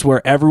defense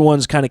where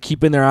everyone's kind of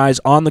keeping their eyes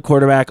on the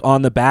quarterback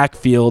on the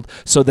backfield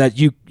so that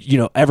you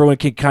know everyone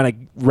can kind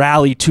of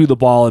rally to the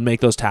ball and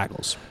make those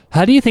tackles.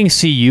 How do you think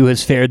CU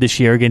has fared this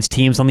year against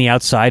teams on the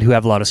outside who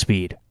have a lot of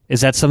speed? Is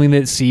that something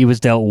that CU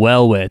has dealt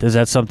well with? Is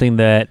that something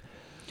that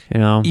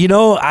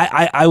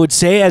I would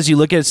say, as you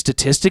look at it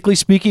statistically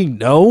speaking,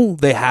 no,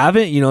 they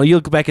haven't. You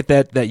look back at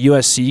that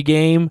USC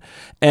game,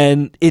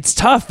 and it's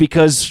tough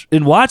because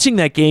in watching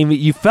that game,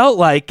 you felt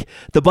like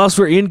the Buffs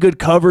were in good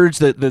coverage,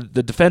 the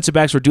defensive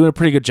backs were doing a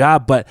pretty good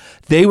job, but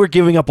they were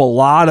giving up a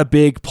lot of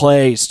big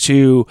plays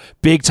to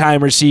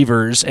big-time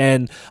receivers,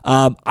 and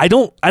I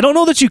don't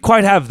know that you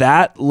quite have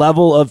that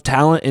level of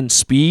talent and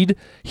speed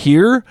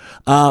here,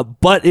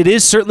 but it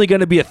is certainly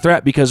going to be a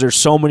threat because there's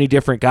so many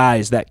different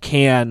guys that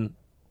can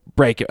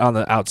break it on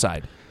the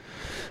outside.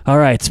 All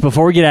right, so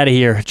before we get out of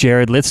here,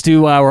 Jared, let's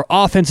do our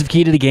offensive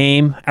key to the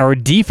game, our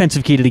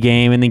defensive key to the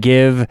game, and then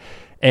give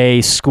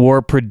a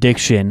score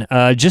prediction.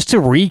 Just to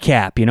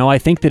recap, I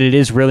think that it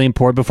is really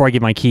important, before I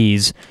give my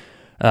keys,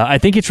 I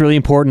think it's really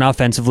important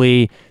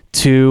offensively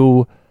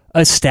to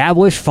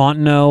establish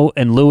Fontenot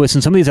and Lewis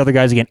and some of these other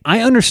guys again.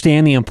 I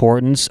understand the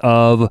importance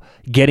of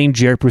getting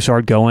Jarek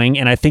Broussard going,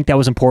 and I think that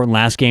was important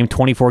last game.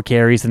 24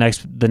 carries, the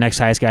next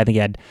highest guy I think he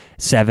had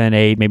 7,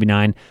 8, maybe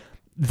 9.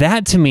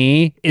 That, to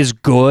me, is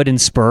good in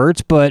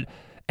spurts, but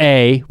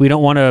A, we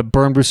don't want to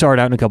burn Broussard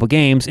out in a couple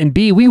games, and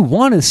B, we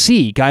want to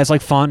see guys like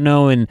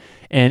Fontenot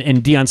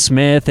and Deion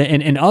Smith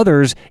and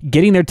others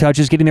getting their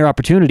touches, getting their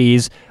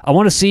opportunities. I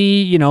want to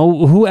see,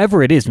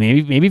 whoever it is,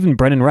 maybe even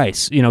Brendan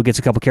Rice, gets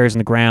a couple carries on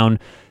the ground.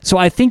 So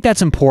I think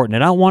that's important,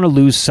 and I don't want to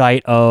lose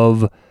sight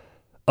of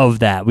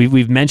that.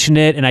 We've mentioned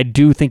it, and I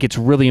do think it's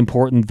really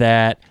important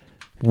that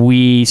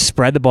we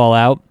spread the ball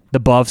out. The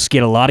Buffs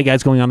get a lot of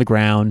guys going on the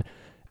ground.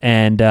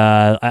 And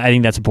I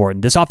think that's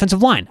important. This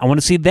offensive line, I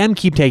want to see them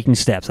keep taking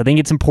steps. I think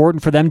it's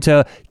important for them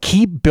to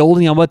keep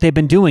building on what they've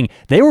been doing.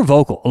 They were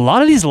vocal. A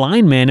lot of these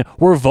linemen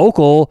were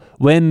vocal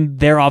when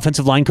their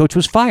offensive line coach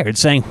was fired,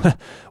 saying,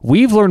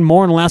 we've learned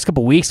more in the last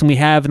couple of weeks than we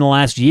have in the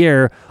last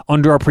year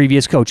under our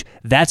previous coach.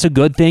 That's a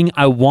good thing.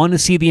 I want to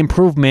see the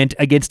improvement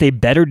against a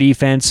better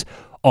defense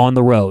on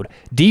the road.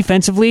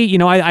 Defensively,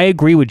 I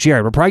agree with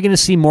Jared. We're probably going to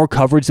see more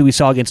coverage than we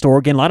saw against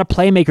Oregon. A lot of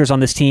playmakers on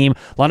this team,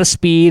 a lot of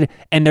speed,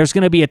 and there's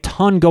going to be a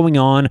ton going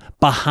on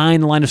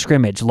behind the line of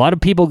scrimmage. A lot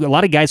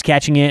of guys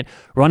catching it,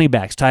 running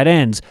backs, tight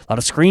ends, a lot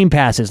of screen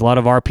passes, a lot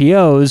of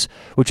RPOs,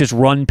 which is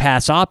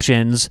run-pass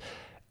options.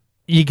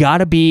 You got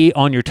to be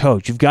on your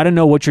toes. You've got to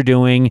know what you're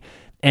doing.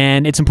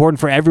 And it's important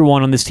for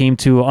everyone on this team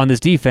on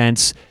this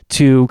defense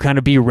to kind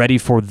of be ready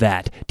for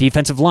that.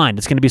 Defensive line,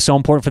 it's going to be so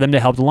important for them to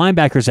help the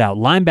linebackers out.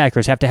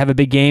 Linebackers have to have a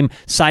big game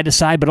side to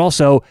side, but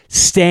also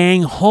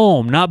staying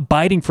home, not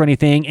biting for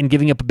anything and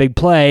giving up a big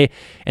play.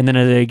 And then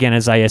again,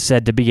 as I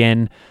said to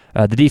begin,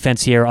 the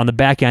defense here on the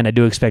back end, I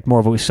do expect more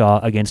of what we saw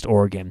against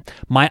Oregon.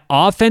 My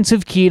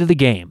offensive key to the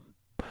game,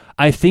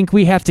 I think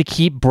we have to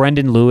keep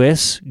Brendan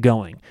Lewis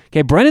going.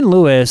 Okay, Brendan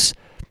Lewis,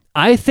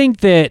 I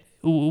think that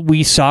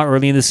we saw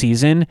early in the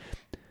season,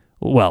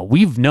 well,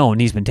 we've known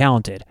he's been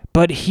talented,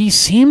 but he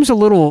seems a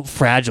little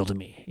fragile to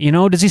me.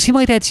 Does he seem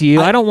like that to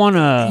you? I don't want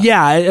to.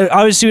 Yeah,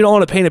 obviously we don't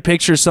want to paint a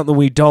picture of something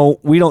we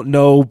don't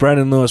know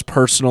Brendan Lewis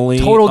personally.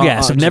 Total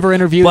guess. I've never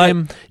interviewed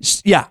him.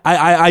 Yeah,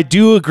 I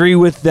do agree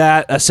with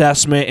that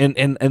assessment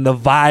and the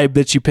vibe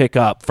that you pick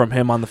up from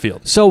him on the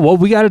field. So what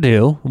we got to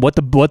do, what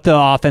the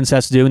offense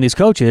has to do, and these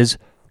coaches,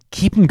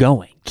 keep him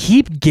going.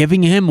 Keep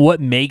giving him what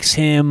makes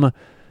him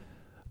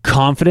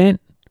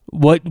confident.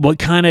 What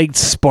kind of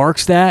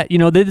sparks that?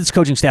 This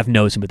coaching staff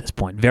knows him at this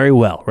point very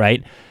well,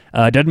 right?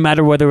 Doesn't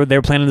matter whether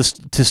they're planning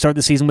to start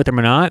the season with him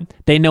or not.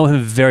 They know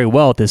him very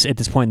well at this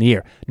point in the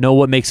year. Know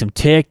what makes him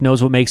tick.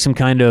 Knows what makes him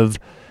kind of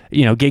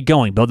get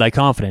going, build that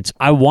confidence.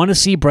 I want to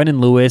see Brendan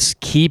Lewis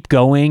keep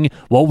going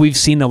what we've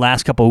seen the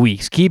last couple of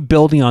weeks. Keep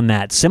building on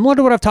that. Similar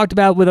to what I've talked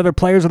about with other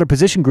players, other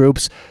position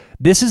groups,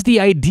 this is the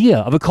idea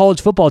of a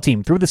college football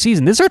team through the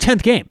season. This is our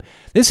 10th game.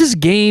 This is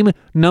game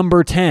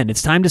number 10.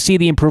 It's time to see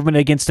the improvement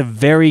against a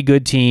very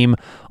good team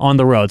on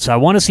the road. So I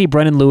want to see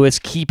Brendan Lewis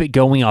keep it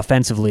going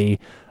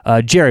offensively.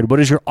 Jared, what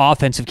is your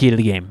offensive key to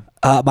the game?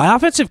 My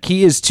offensive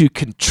key is to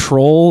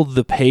control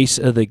the pace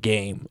of the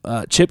game.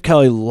 Chip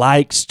Kelly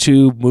likes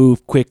to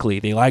move quickly.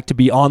 They like to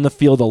be on the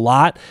field a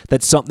lot.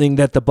 That's something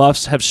that the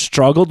Buffs have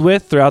struggled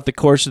with throughout the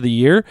course of the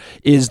year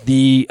is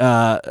the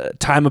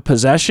time of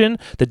possession.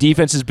 The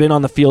defense has been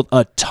on the field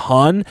a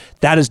ton.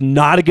 That is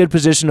not a good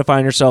position to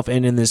find yourself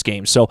in this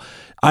game. So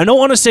I don't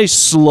want to say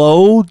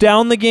slow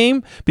down the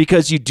game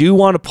because you do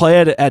want to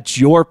play it at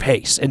your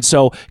pace. And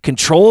so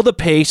control the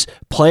pace,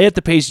 play at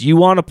the pace you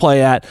want to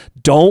play at.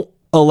 Don't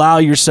allow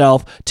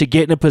yourself to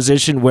get in a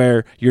position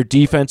where your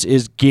defense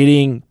is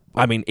getting,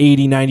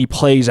 80, 90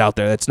 plays out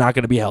there. That's not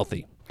going to be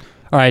healthy.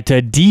 All right,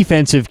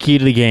 defensive key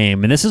to the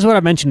game. And this is what I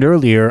mentioned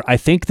earlier. I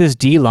think this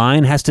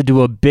D-line has to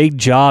do a big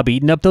job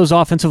eating up those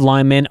offensive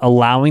linemen,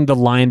 allowing the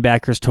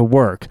linebackers to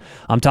work.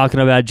 I'm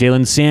talking about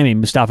Jalen Sammy,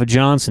 Mustafa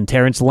Johnson,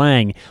 Terrence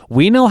Lang.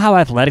 We know how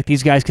athletic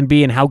these guys can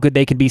be and how good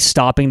they can be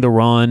stopping the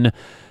run,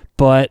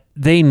 but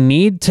they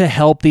need to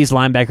help these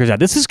linebackers out.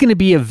 This is going to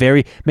be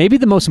maybe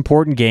the most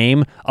important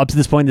game up to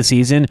this point in the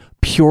season,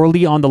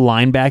 purely on the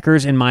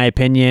linebackers, in my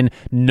opinion.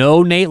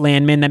 No Nate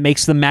Landman. That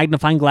makes the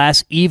magnifying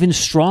glass even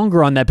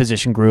stronger on that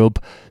position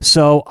group.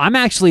 So I'm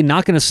actually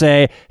not going to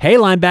say, hey,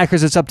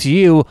 linebackers, it's up to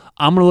you.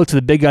 I'm going to look to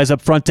the big guys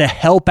up front to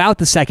help out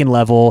the second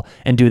level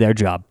and do their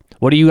job.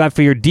 What do you got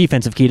for your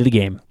defensive key to the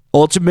game?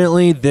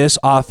 Ultimately, this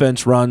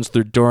offense runs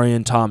through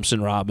Dorian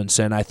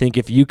Thompson-Robinson. I think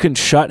if you can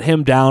shut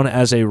him down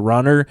as a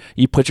runner,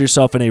 you put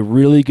yourself in a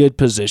really good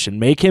position.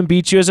 Make him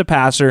beat you as a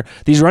passer.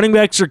 These running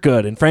backs are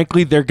good, and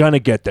frankly, they're going to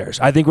get theirs.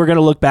 I think we're going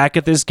to look back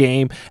at this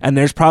game, and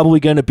there's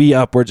probably going to be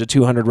upwards of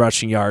 200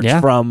 rushing yards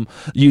from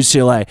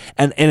UCLA.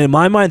 And in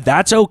my mind,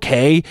 that's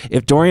okay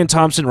if Dorian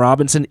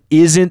Thompson-Robinson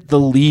isn't the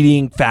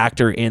leading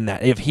factor in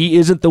that. If he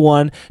isn't the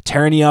one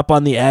tearing you up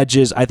on the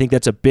edges, I think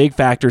that's a big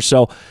factor.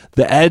 So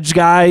the edge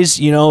guys,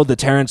 the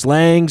Terrence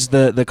Langs,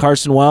 the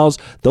Carson Wells,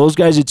 those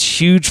guys,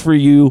 it's huge for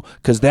you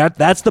because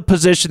that's the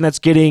position that's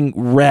getting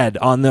read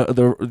on the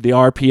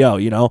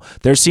RPO.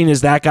 They're seen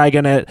as that guy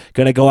gonna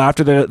go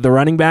after the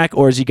running back,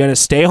 or is he gonna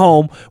stay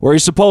home where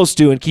he's supposed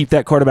to and keep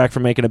that quarterback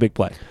from making a big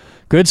play?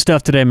 Good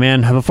stuff today,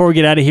 man. Before we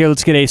get out of here,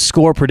 let's get a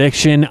score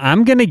prediction.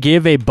 I'm going to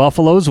give a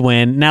Buffalo's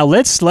win. Now,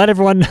 let's let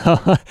everyone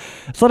know.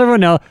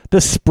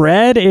 The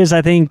spread is,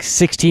 I think,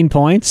 16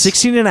 points.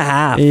 16 and a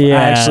half, yeah,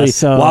 actually.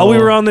 So, while we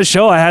were on the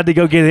show, I had to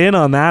go get in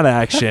on that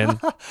action.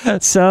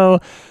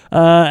 So,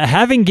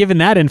 having given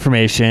that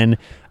information,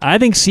 I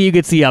think CU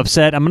gets the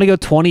upset. I'm going to go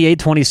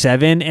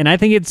 28-27, and I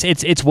think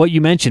it's what you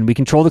mentioned. We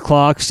control the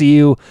clock.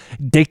 CU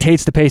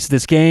dictates the pace of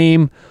this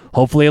game.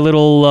 Hopefully a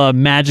little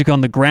magic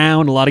on the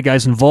ground, a lot of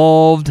guys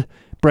involved.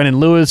 Brennan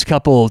Lewis,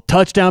 couple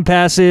touchdown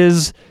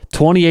passes.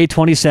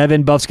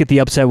 28-27, Buffs get the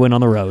upset win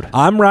on the road.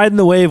 I'm riding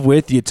the wave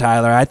with you,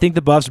 Tyler. I think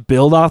the Buffs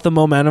build off the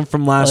momentum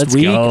from last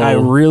week. Go. I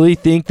really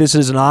think this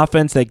is an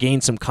offense that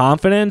gained some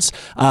confidence.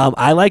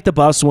 I like the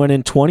Buffs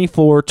winning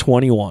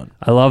 24-21.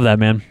 I love that,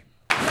 man.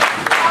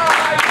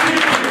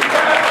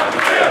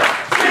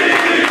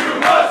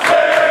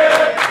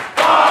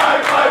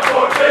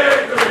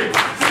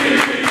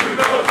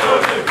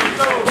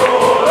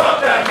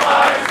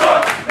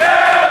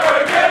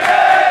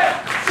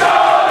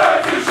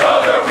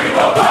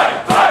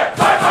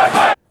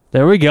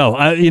 There we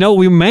go.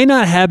 We may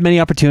not have many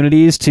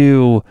opportunities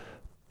to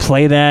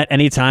play that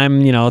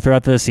anytime,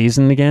 throughout the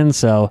season again.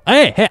 So,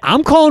 hey,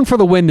 I'm calling for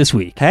the win this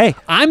week. Hey,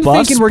 I'm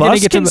thinking we're going to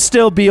get to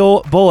still be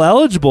bowl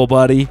eligible,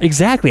 buddy.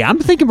 Exactly. I'm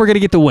thinking we're going to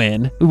get the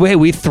win.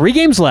 We have 3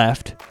 games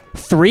left,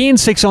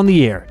 3-6 on the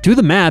year. Do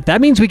the math. That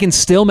means we can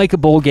still make a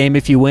bowl game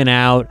if you win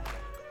out.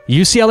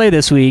 UCLA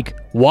this week,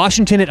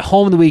 Washington at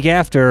home the week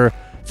after.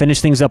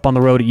 Finish things up on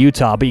the road at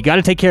Utah. But you got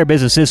to take care of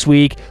business this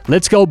week.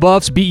 Let's go,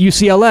 Buffs. Beat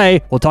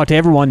UCLA. We'll talk to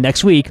everyone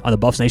next week on the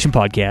Buffs Nation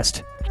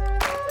podcast.